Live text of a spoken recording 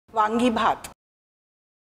Vangi Bhaat.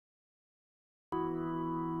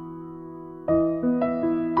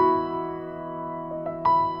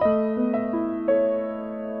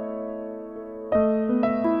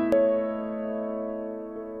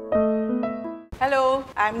 Hello,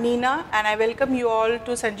 I'm Neena and I welcome you all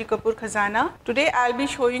to Sanjeev Kapoor Khazana. Today I'll be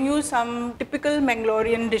showing you some typical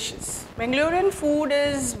Mangalorean dishes. Mangalorean food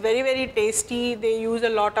is very tasty. They use a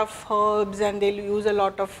lot of herbs and they use a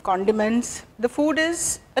lot of condiments. The food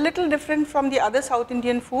is a little different from the other South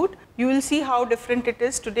Indian food. You will see how different it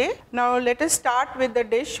is today. Now let us start with the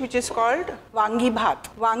dish which is called Vangi Bhaat.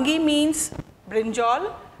 Vangi means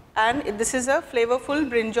brinjal and this is a flavorful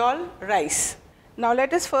brinjal rice. Now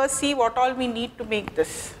let us first see what all we need to make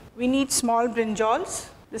this. We need small brinjals.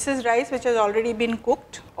 This is rice which has already been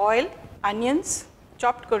cooked, oil, onions,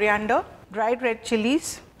 chopped coriander, dried red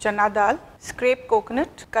chilies, chana dal, scraped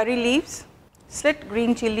coconut, curry leaves, slit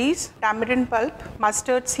green chilies, tamarind pulp,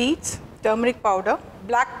 mustard seeds, turmeric powder,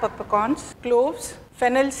 black peppercorns, cloves,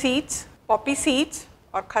 fennel seeds, poppy seeds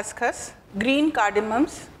or khaskhas, green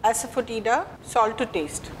cardamoms, asafoetida, salt to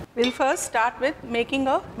taste. We'll first start with making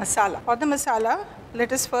a masala. For the masala,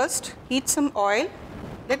 let us first heat some oil.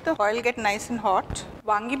 Let the oil get nice and hot.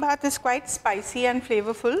 Vangi Bhaat is quite spicy and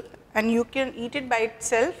flavorful and you can eat it by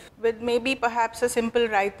itself with maybe perhaps a simple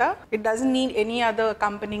raita. It doesn't need any other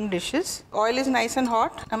accompanying dishes. Oil is nice and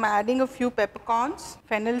hot. I'm adding a few peppercorns,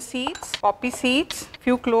 fennel seeds, poppy seeds,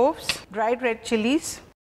 few cloves, dried red chilies.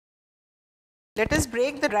 Let us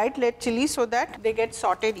break the dried red chilies so that they get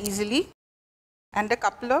sauteed easily, and a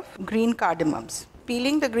couple of green cardamoms.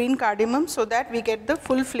 Peeling the green cardamom so that we get the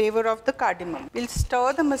full flavor of the cardamom. We'll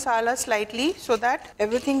stir the masala slightly so that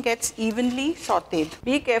everything gets evenly sauteed.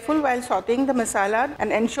 Be careful while sauteing the masala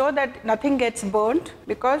and ensure that nothing gets burnt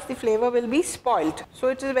because the flavor will be spoiled. So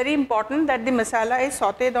it is very important that the masala is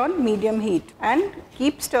sauteed on medium heat and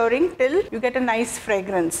keep stirring till you get a nice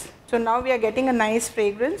fragrance. So now we are getting a nice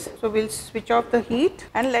fragrance. So we'll switch off the heat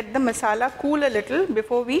and let the masala cool a little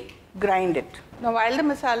before we grind it. Now while the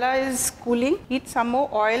masala is cooling, heat some more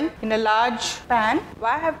oil in a large pan.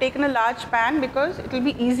 Why I have taken a large pan? Because it will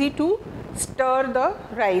be easy to stir the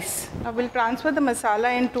rice. Now we'll transfer the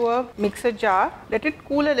masala into a mixer jar. Let it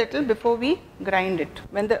cool a little before we grind it.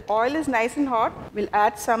 When the oil is nice and hot, we'll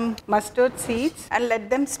add some mustard seeds and let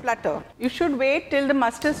them splutter. You should wait till the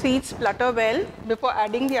mustard seeds splutter well before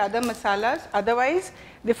adding the other masalas. Otherwise,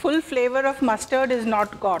 the full flavor of mustard is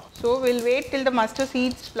not got. So we'll wait till the mustard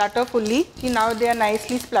seeds splutter fully. See, now they are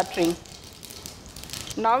nicely spluttering.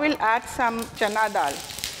 Now we'll add some chana dal.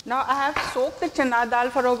 Now I have soaked the chana dal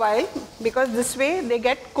for a while because this way they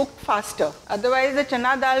get cooked faster. Otherwise the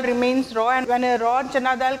chana dal remains raw, and when a raw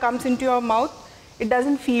chana dal comes into your mouth, it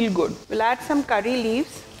doesn't feel good. We'll add some curry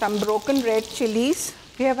leaves, some broken red chilies.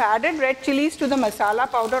 We have added red chilies to the masala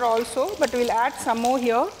powder also, but we'll add some more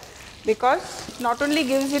here because not only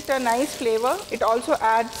gives it a nice flavor, it also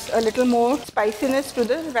adds a little more spiciness to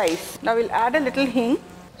the rice. Now we'll add a little hing.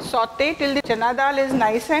 Saute till the chana dal is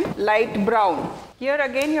nice and light brown. Here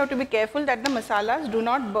again you have to be careful that the masalas do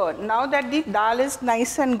not burn. Now that the dal is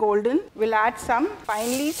nice and golden, we'll add some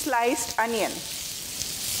finely sliced onion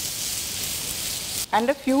and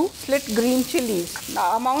a few slit green chilies.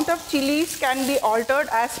 Now amount of chilies can be altered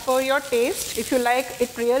as per your taste. If you like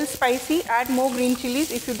it real spicy, add more green chilies.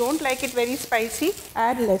 If you don't like it very spicy,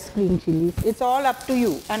 add less green chilies. It's all up to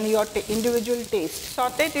you and your individual taste.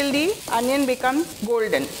 Saute till the onion becomes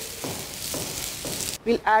golden.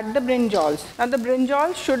 We'll add the brinjals. Now the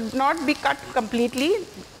brinjals should not be cut completely.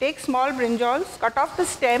 Take small brinjals, cut off the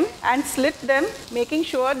stem and slit them, making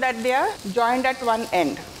sure that they are joined at one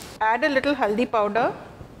end. Add a little haldi powder,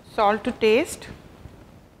 salt to taste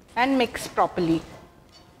and mix properly.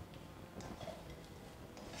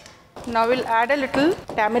 Now we'll add a little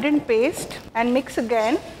tamarind paste and mix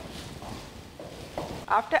again.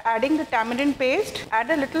 After adding the tamarind paste,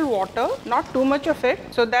 add a little water, not too much of it,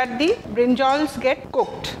 so that the brinjals get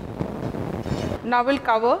cooked. Now we'll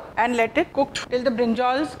cover and let it cook till the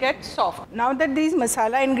brinjals get soft. Now that these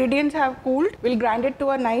masala ingredients have cooled, we'll grind it to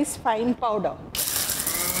a nice fine powder.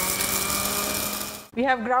 We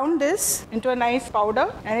have ground this into a nice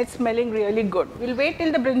powder and it's smelling really good. We'll wait till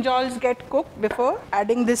the brinjals get cooked before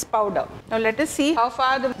adding this powder. Now let us see how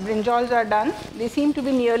far the brinjals are done. They seem to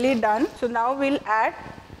be nearly done. So now we'll add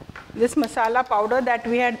this masala powder that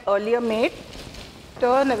we had earlier made.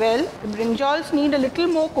 Stir well. The brinjals need a little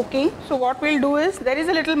more cooking. So what we'll do is, there is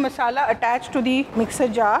a little masala attached to the mixer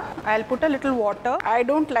jar. I'll put a little water. I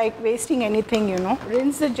don't like wasting anything, you know.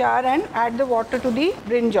 Rinse the jar and add the water to the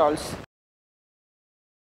brinjals.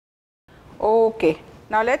 Okay,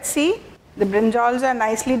 now let's see. The brinjals are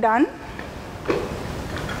nicely done.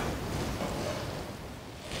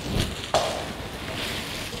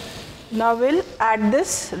 Now we'll add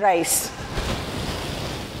this rice.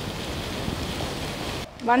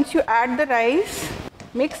 Once you add the rice,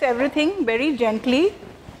 mix everything very gently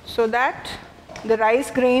so that the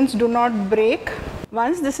rice grains do not break.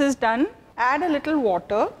 Once this is done, add a little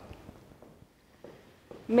water,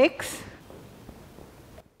 mix,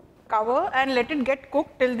 cover and let it get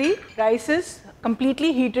cooked till the rice is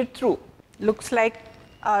completely heated through. Looks like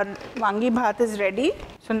our Vangi Bhaat is ready.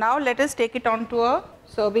 So now let us take it onto a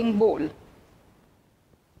serving bowl.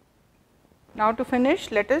 Now to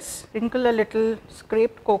finish, let us sprinkle a little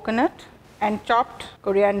scraped coconut and chopped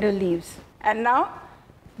coriander leaves. And now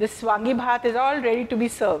this Vangi Bhaat is all ready to be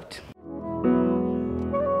served.